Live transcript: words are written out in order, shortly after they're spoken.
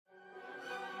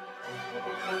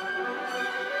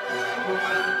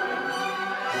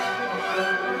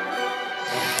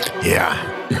Yeah.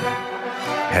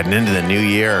 Heading into the new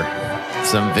year.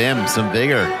 Some vim, some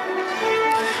vigor.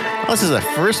 Well, this is the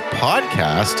first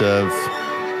podcast of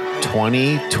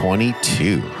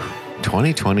 2022.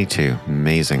 2022.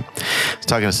 Amazing. I was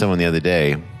talking to someone the other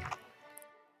day.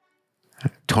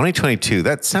 2022,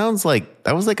 that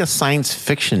was like a science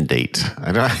fiction date.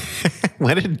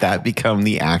 When did that become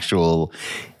the actual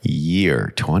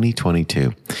year?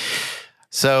 2022.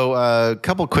 So a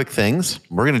couple quick things.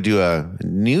 We're going to do a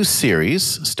new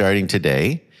series starting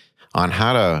today on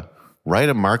how to write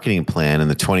a marketing plan in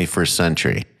the 21st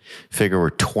century. Figure we're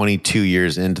 22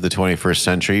 years into the 21st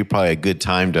century, probably a good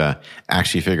time to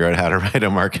actually figure out how to write a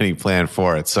marketing plan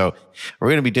for it. So we're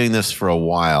going to be doing this for a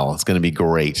while. It's going to be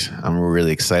great. I'm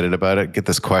really excited about it. Get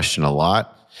this question a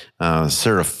lot.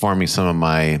 Sort of forming some of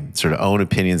my sort of own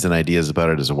opinions and ideas about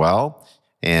it as well.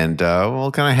 And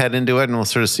we'll kind of head into it and we'll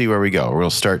sort of see where we go. We'll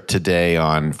start today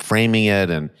on framing it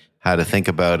and how to think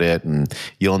about it. And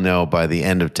you'll know by the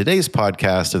end of today's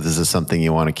podcast if this is something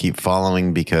you want to keep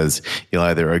following, because you'll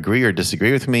either agree or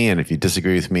disagree with me. And if you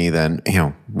disagree with me, then,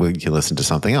 we can listen to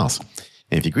something else.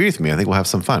 And if you agree with me, I think we'll have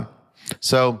some fun.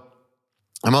 So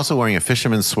I'm also wearing a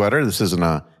fisherman's sweater. This is an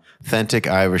authentic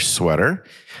Irish sweater.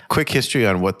 Quick history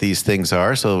on what these things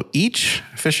are. So each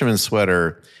fisherman's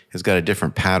sweater has got a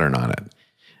different pattern on it.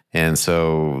 And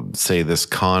so, say this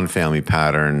Conn family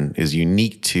pattern is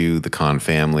unique to the Conn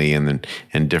family, and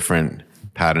different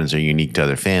patterns are unique to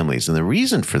other families. And the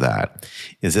reason for that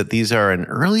is that these are an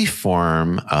early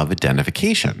form of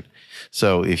identification.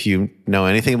 So if you know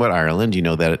anything about Ireland, you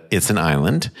know that it's an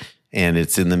island and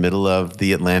it's in the middle of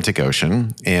the Atlantic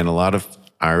Ocean, and a lot of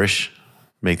Irish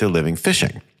make their living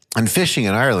fishing. And fishing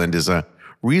in Ireland is a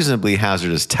reasonably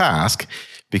hazardous task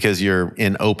because you're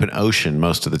in open ocean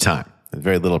most of the time.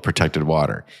 Very little protected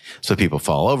water. So people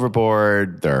fall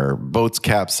overboard, their boats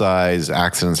capsize,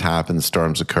 accidents happen,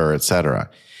 storms occur, etc.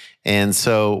 And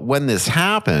so when this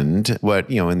happened,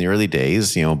 in the early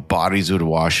days, bodies would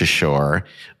wash ashore.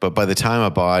 But by the time a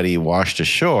body washed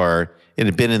ashore, it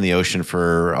had been in the ocean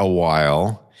for a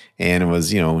while, and it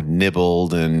was,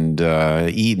 nibbled and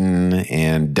eaten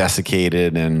and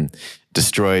desiccated and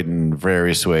destroyed in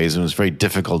various ways. And it was very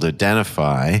difficult to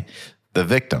identify the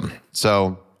victim.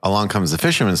 So along comes the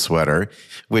fisherman's sweater,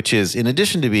 which is, in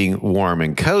addition to being warm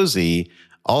and cozy,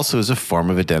 also is a form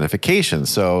of identification.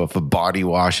 So if a body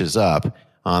washes up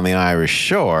on the Irish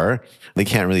shore, they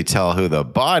can't really tell who the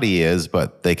body is,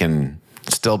 but they can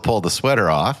still pull the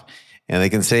sweater off and they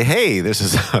can say, hey, this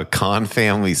is a Conn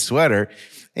family sweater.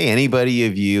 Hey, anybody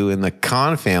of you in the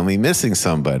Conn family missing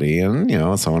somebody? And,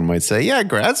 someone might say, yeah,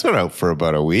 Grad's been out for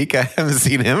about a week. I haven't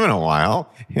seen him in a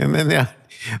while. And then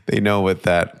they know what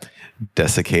that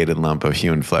desiccated lump of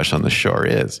human flesh on the shore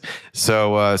is.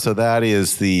 So that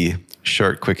is the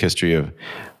short, quick history of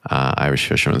Irish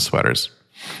fishermen's sweaters.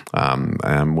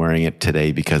 I'm wearing it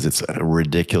today because it's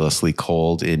ridiculously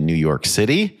cold in New York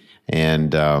City,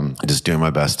 and just doing my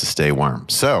best to stay warm.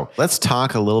 So let's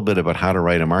talk a little bit about how to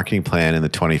write a marketing plan in the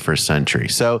 21st century.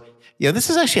 So this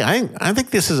is actually, I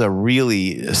think this is a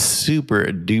really super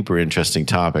duper interesting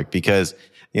topic, because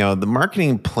the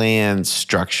marketing plan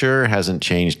structure hasn't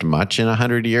changed much in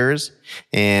 100 years.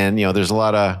 And, there's a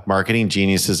lot of marketing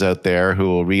geniuses out there who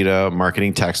will read a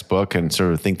marketing textbook and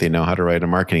sort of think they know how to write a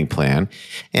marketing plan.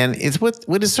 And it's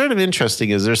what is sort of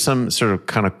interesting is there's some sort of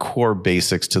kind of core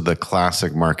basics to the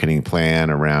classic marketing plan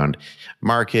around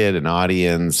market and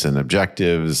audience and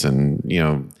objectives and,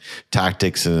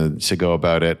 tactics to go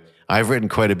about it. I've written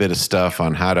quite a bit of stuff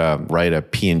on how to write a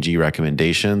P&G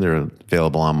recommendation. They're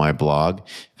available on my blog.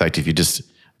 In fact, if you just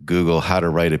Google how to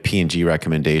write a P&G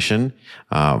recommendation,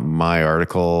 my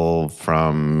article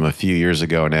from a few years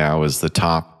ago now is the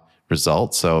top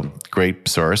result. So great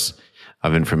source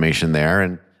of information there.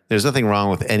 And there's nothing wrong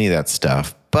with any of that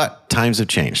stuff. But times have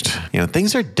changed.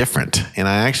 Things are different. And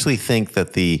I actually think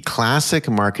that the classic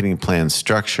marketing plan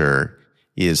structure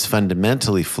is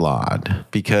fundamentally flawed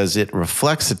because it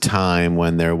reflects a time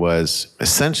when there was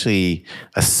essentially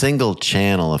a single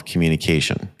channel of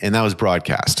communication, and that was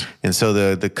broadcast. And so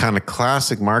the kind of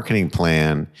classic marketing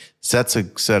plan sets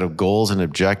a set of goals and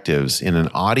objectives in an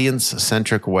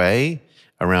audience-centric way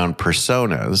around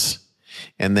personas,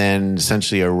 and then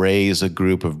essentially arrays a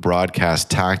group of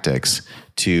broadcast tactics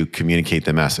to communicate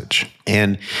the message.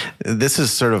 And this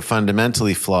is sort of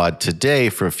fundamentally flawed today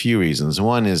for a few reasons.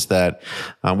 One is that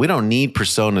we don't need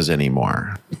personas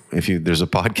anymore. There's a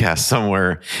podcast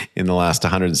somewhere in the last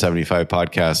 175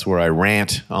 podcasts where I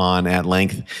rant on at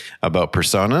length about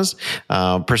personas.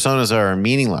 Personas are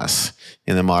meaningless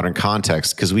in the modern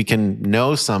context because we can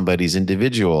know somebody's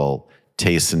individual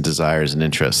tastes and desires and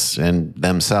interests and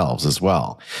themselves as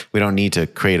well. We don't need to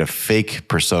create a fake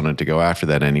persona to go after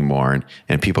that anymore.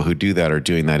 And people who do that are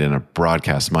doing that in a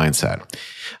broadcast mindset.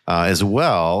 As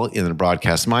well, in the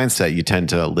broadcast mindset, you tend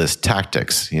to list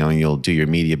tactics. You'll do your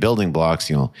media building blocks.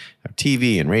 You'll have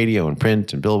TV and radio and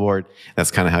print and billboard.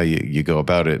 That's kind of how you go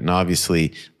about it. And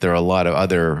obviously, there are a lot of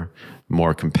other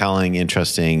more compelling,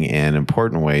 interesting, and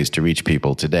important ways to reach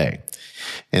people today.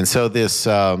 And so this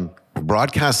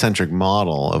broadcast-centric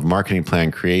model of marketing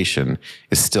plan creation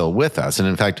is still with us. And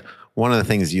in fact, one of the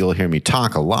things you'll hear me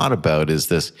talk a lot about is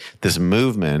this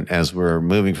movement as we're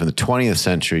moving from the 20th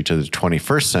century to the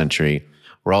 21st century.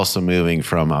 We're also moving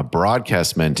from a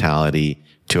broadcast mentality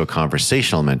to a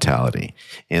conversational mentality.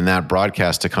 And that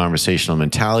broadcast to conversational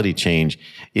mentality change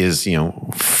is,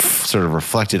 sort of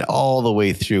reflected all the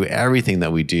way through everything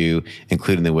that we do,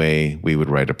 including the way we would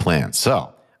write a plan.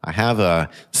 So I have a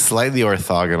slightly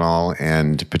orthogonal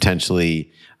and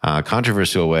potentially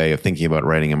controversial way of thinking about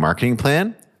writing a marketing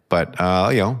plan. But,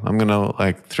 I'm going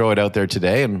to throw it out there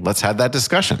today and let's have that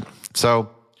discussion. So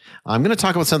I'm going to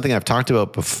talk about something I've talked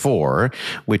about before,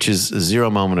 which is zero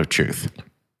moment of truth.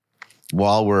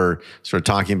 While we're sort of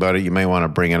talking about it, you may want to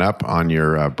bring it up on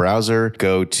your browser.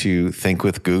 Go to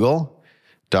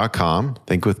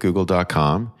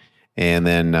thinkwithgoogle.com, and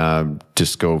then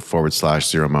just go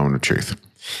 /zero moment of truth.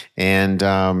 And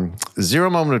zero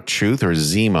moment of truth, or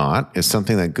ZMOT, is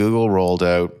something that Google rolled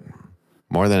out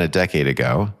more than a decade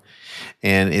ago.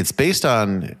 And it's based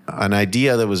on an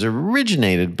idea that was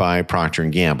originated by Procter &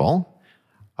 Gamble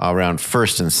around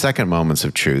first and second moments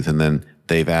of truth. And then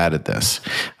they've added this,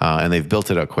 and they've built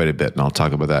it out quite a bit. And I'll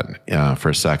talk about that for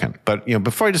a second. But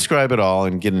before I describe it all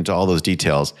and get into all those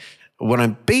details, what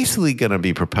I'm basically going to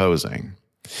be proposing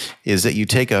is that you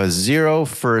take a zero,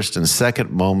 first, and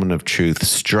second moment of truth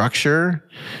structure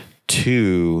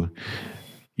to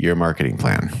your marketing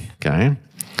plan, okay?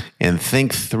 And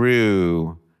think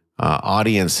through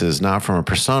audiences, not from a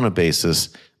persona basis,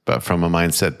 but from a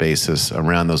mindset basis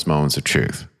around those moments of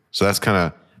truth. So that's kind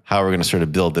of how we're going to sort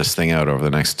of build this thing out over the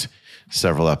next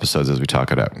several episodes as we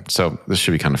talk it out. So this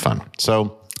should be kind of fun.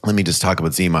 So let me just talk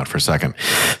about ZMOT for a second.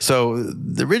 So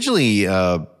originally,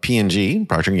 P&G,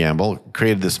 Procter & Gamble,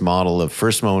 created this model of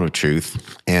first moment of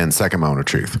truth and second moment of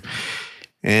truth.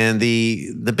 And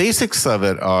the basics of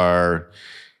it are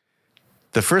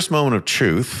the first moment of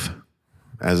truth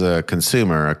as a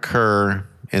consumer occur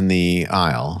in the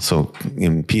aisle. So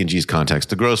in P&G's context,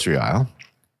 the grocery aisle,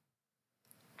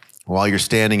 while you're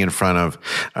standing in front of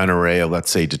an array of,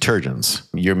 let's say, detergents.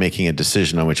 You're making a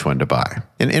decision on which one to buy.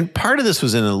 And part of this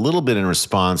was in a little bit in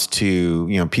response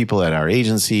to, people at our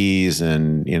agencies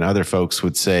and, other folks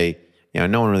would say,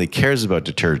 no one really cares about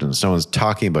detergents. No one's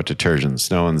talking about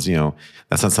detergents. No one's,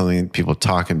 that's not something people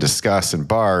talk and discuss in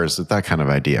bars, that kind of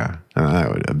idea. I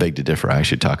would beg to differ. I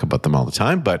actually talk about them all the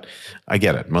time, but I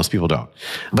get it. Most people don't.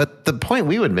 But the point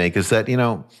we would make is that,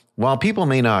 while people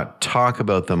may not talk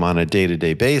about them on a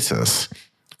day-to-day basis,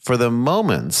 for the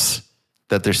moments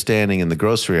that they're standing in the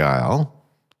grocery aisle,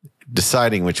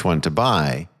 deciding which one to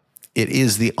buy, it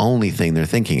is the only thing they're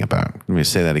thinking about. Let me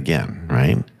say that again,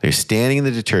 right? They're standing in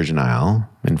the detergent aisle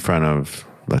in front of,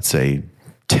 let's say,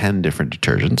 10 different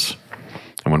detergents.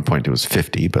 At one point it was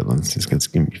 50, but it's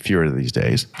fewer these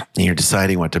days. And you're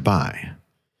deciding what to buy.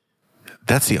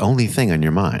 That's the only thing on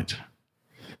your mind.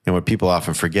 And what people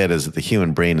often forget is that the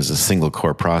human brain is a single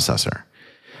core processor.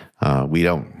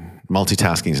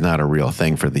 Multitasking is not a real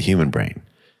thing for the human brain.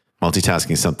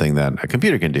 Multitasking is something that a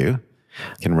computer can do.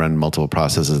 Can run multiple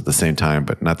processes at the same time,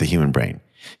 but not the human brain.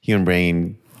 Human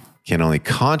brain can only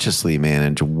consciously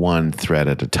manage one thread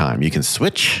at a time. You can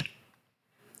switch.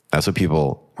 That's what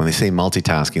people, when they say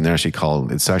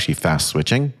multitasking, it's actually fast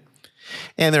switching.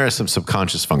 And there are some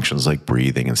subconscious functions like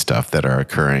breathing and stuff that are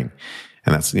occurring.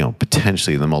 And that's,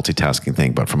 potentially the multitasking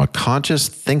thing. But from a conscious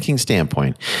thinking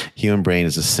standpoint, human brain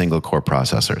is a single core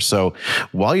processor. So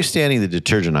while you're standing in the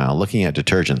detergent aisle looking at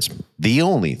detergents, the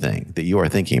only thing that you are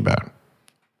thinking about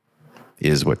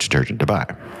is what detergent to buy.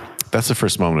 That's the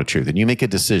first moment of truth. And you make a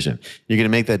decision. You're going to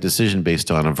make that decision based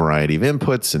on a variety of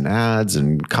inputs and ads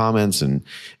and comments. And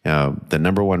the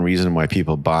number one reason why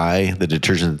people buy the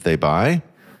detergent that they buy,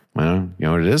 well, you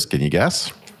know what it is? Can you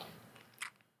guess?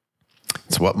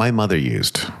 It's what my mother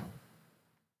used.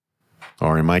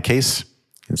 Or in my case,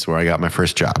 it's where I got my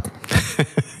first job.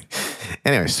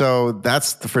 Anyway, so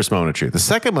that's the first moment of truth. The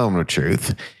second moment of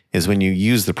truth is when you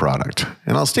use the product.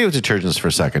 And I'll stay with detergents for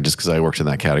a second, just because I worked in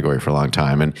that category for a long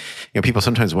time. And people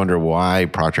sometimes wonder why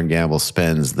Procter & Gamble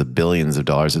spends the billions of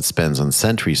dollars it spends on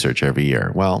scent research every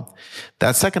year. Well,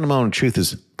 that second moment of truth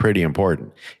is pretty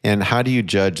important. And how do you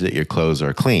judge that your clothes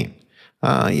are clean?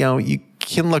 You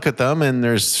can look at them, and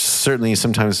there's certainly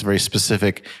sometimes very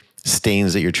specific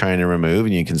stains that you're trying to remove,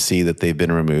 and you can see that they've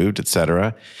been removed,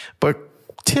 etc. But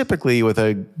typically with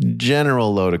a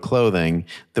general load of clothing,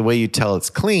 the way you tell it's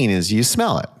clean is you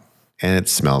smell it, and it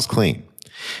smells clean.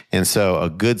 And so a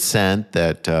good scent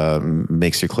that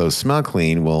makes your clothes smell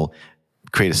clean will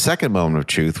create a second moment of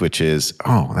truth, which is,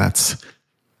 oh,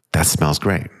 that smells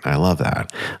great. I love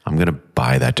that. I'm going to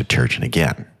buy that detergent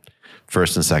again.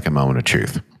 First and second moment of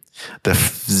truth. The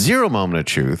zero moment of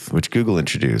truth, which Google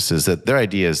introduced, is that their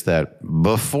idea is that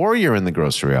before you're in the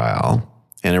grocery aisle,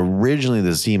 and originally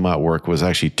the ZMOT work was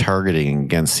actually targeting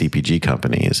against CPG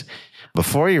companies,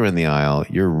 before you're in the aisle,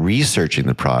 you're researching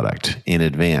the product in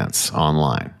advance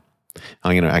online.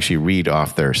 I'm going to actually read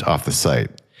off the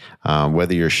site.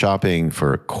 Whether you're shopping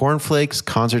for cornflakes,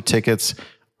 concert tickets,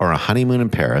 or a honeymoon in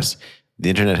Paris, the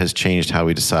internet has changed how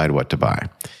we decide what to buy.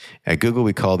 At Google,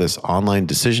 we call this online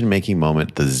decision-making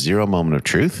moment the zero moment of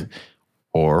truth,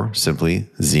 or simply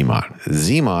ZMOT.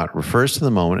 ZMOT refers to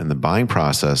the moment in the buying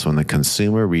process when the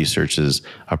consumer researches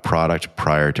a product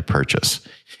prior to purchase.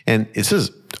 And this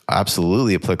is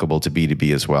absolutely applicable to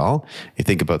B2B as well. You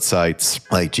think about sites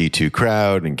like G2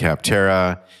 Crowd and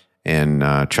Capterra and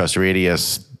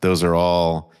TrustRadius. Those are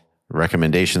all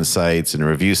recommendation sites and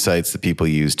review sites that people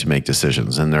use to make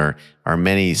decisions. And there are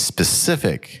many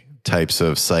specific types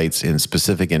of sites in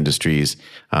specific industries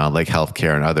like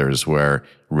healthcare and others where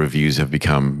reviews have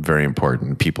become very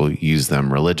important. People use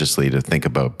them religiously to think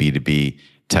about B2B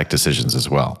tech decisions as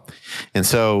well. And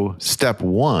so step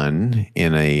one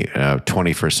in a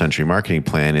 21st century marketing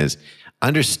plan is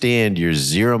understand your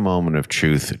zero moment of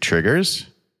truth triggers,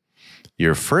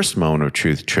 your first moment of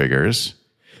truth triggers,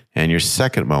 and your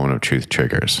second moment of truth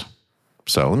triggers.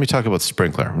 So let me talk about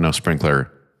Sprinklr. I know Sprinklr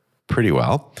pretty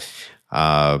well.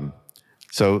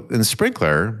 So in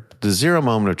Sprinklr, the zero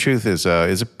moment of truth is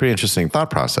a pretty interesting thought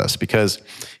process, because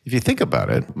if you think about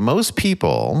it, most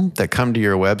people that come to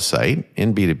your website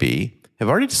in B2B have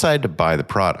already decided to buy the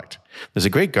product. There's a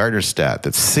great Gartner stat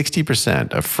that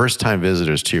 60% of first-time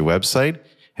visitors to your website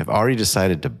have already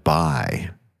decided to buy,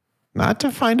 not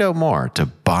to find out more, to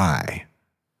buy.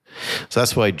 So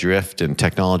that's why Drift and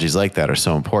technologies like that are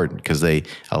so important, because they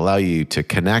allow you to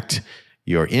connect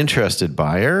your interested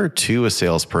buyer to a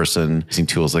salesperson using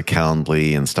tools like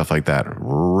Calendly and stuff like that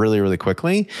really, really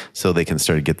quickly, so they can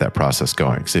start to get that process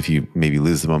going. Because if you maybe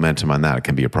lose the momentum on that, it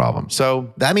can be a problem.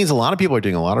 So that means a lot of people are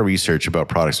doing a lot of research about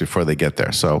products before they get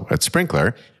there. So at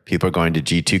Sprinklr, people are going to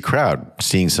G2 Crowd,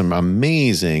 seeing some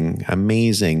amazing,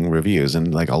 amazing reviews,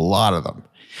 and like a lot of them.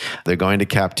 They're going to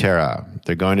Capterra.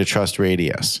 They're going to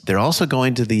TrustRadius. They're also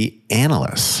going to the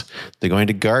analysts. They're going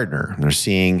to Gartner. They're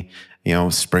seeing,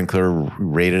 Sprinklr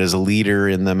rated as a leader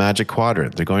in the Magic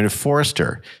Quadrant. They're going to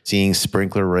Forrester, seeing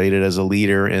Sprinklr rated as a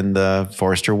leader in the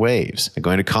Forrester Waves. They're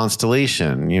going to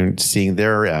Constellation, seeing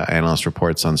their analyst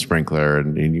reports on Sprinklr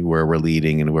and where we're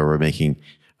leading and where we're making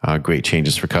great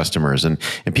changes for customers. And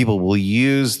people will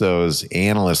use those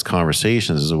analyst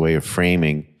conversations as a way of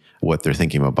framing what they're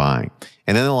thinking about buying.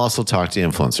 And then they'll also talk to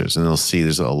influencers, and they'll see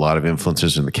there's a lot of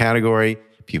influencers in the category.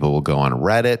 People will go on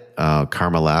Reddit.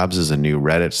 Karma Labs is a new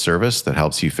Reddit service that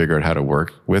helps you figure out how to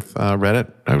work with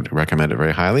Reddit. I would recommend it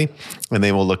very highly. And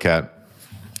they will look at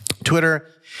Twitter,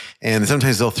 and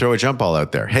sometimes they'll throw a jump ball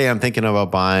out there. Hey, I'm thinking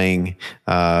about buying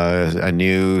a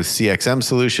new CXM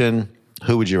solution.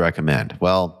 Who would you recommend?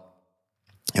 Well,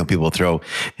 people will throw,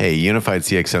 hey, unified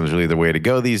CXM is really the way to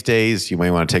go these days. You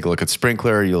may want to take a look at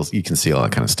Sprinklr. You can see all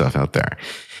that kind of stuff out there.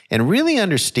 And really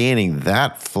understanding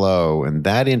that flow and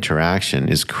that interaction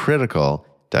is critical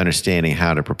to understanding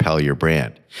how to propel your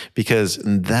brand, because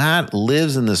that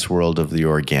lives in this world of the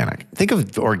organic. Think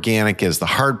of organic as the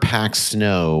hard-packed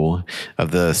snow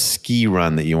of the ski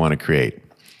run that you want to create.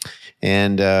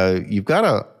 And you've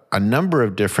got a number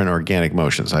of different organic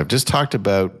motions. I've just talked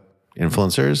about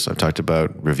influencers. I've talked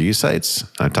about review sites.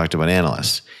 I've talked about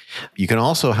analysts. You can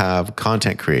also have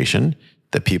content creation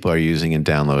that people are using and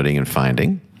downloading and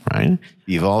finding, right?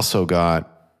 You've also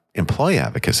got employee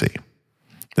advocacy.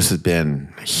 This has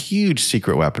been a huge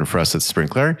secret weapon for us at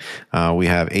Sprinklr. We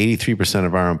have 83%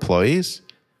 of our employees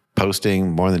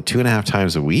posting more than 2.5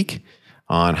 times a week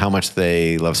on how much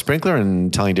they love Sprinklr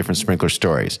and telling different Sprinklr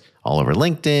stories all over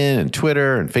LinkedIn and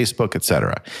Twitter and Facebook, et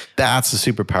cetera. That's a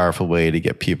super powerful way to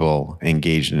get people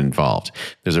engaged and involved.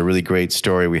 There's a really great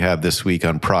story we have this week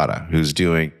on Prada, who's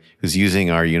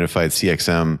using our unified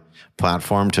CXM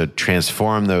platform to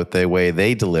transform the way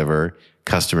they deliver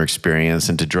customer experience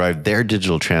and to drive their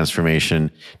digital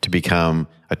transformation to become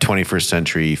a 21st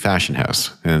century fashion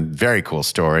house. And very cool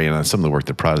story. And some of the work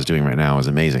that Prada is doing right now is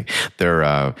amazing.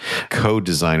 Their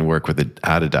co-design work with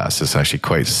Adidas is actually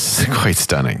quite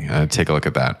stunning. Take a look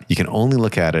at that. You can only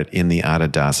look at it in the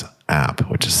Adidas app,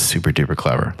 which is super duper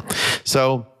clever.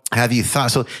 So have you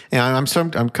thought,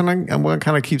 I'm going to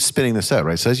kind of keep spinning this out,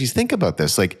 right? So as you think about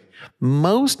this, like,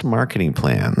 most marketing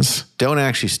plans don't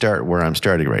actually start where I'm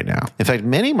starting right now. In fact,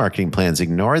 many marketing plans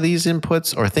ignore these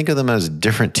inputs or think of them as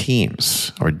different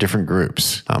teams or different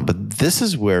groups. But this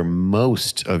is where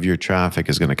most of your traffic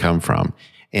is going to come from.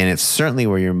 And it's certainly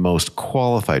where your most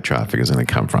qualified traffic is going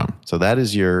to come from. So that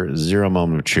is your zero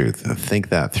moment of truth. Think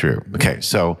that through. Okay,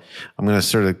 so I'm going to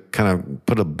sort of kind of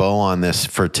put a bow on this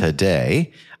for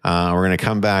today. We're going to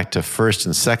come back to first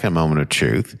and second moment of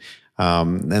truth.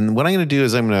 And what I'm going to do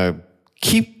is I'm going to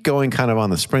keep going kind of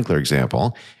on the Sprinklr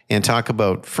example and talk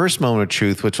about first moment of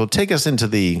truth, which will take us into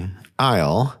the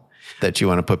aisle that you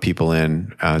want to put people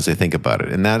in as they think about it.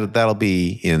 And that'll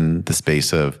be in the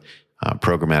space of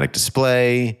programmatic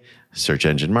display, search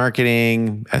engine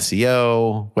marketing,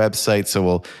 SEO, websites.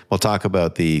 So we'll talk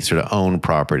about the sort of owned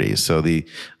properties. So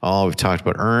we've talked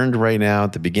about earned right now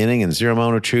at the beginning, and zero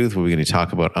moment of truth, we're going to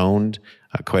talk about owned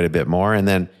quite a bit more. And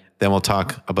then we'll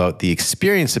talk about the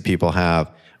experience that people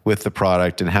have with the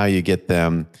product and how you get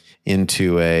them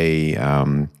into a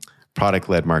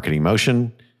product-led marketing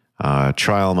motion,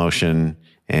 trial motion,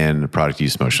 and product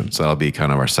use motion. So that'll be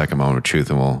kind of our second moment of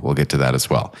truth, and we'll get to that as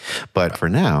well. But for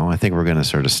now, I think we're going to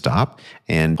sort of stop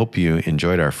and hope you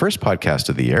enjoyed our first podcast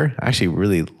of the year. I actually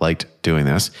really liked doing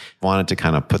this. Wanted to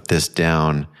kind of put this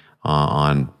down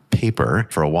on paper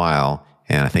for a while.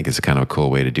 And I think it's a kind of a cool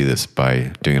way to do this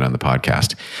by doing it on the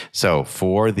podcast. So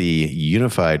for the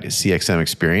unified CXM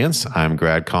experience, I'm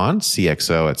Grad Conn,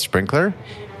 CXO at Sprinklr,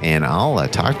 and I'll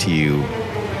talk to you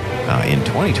in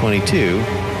 2022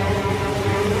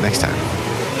 next time.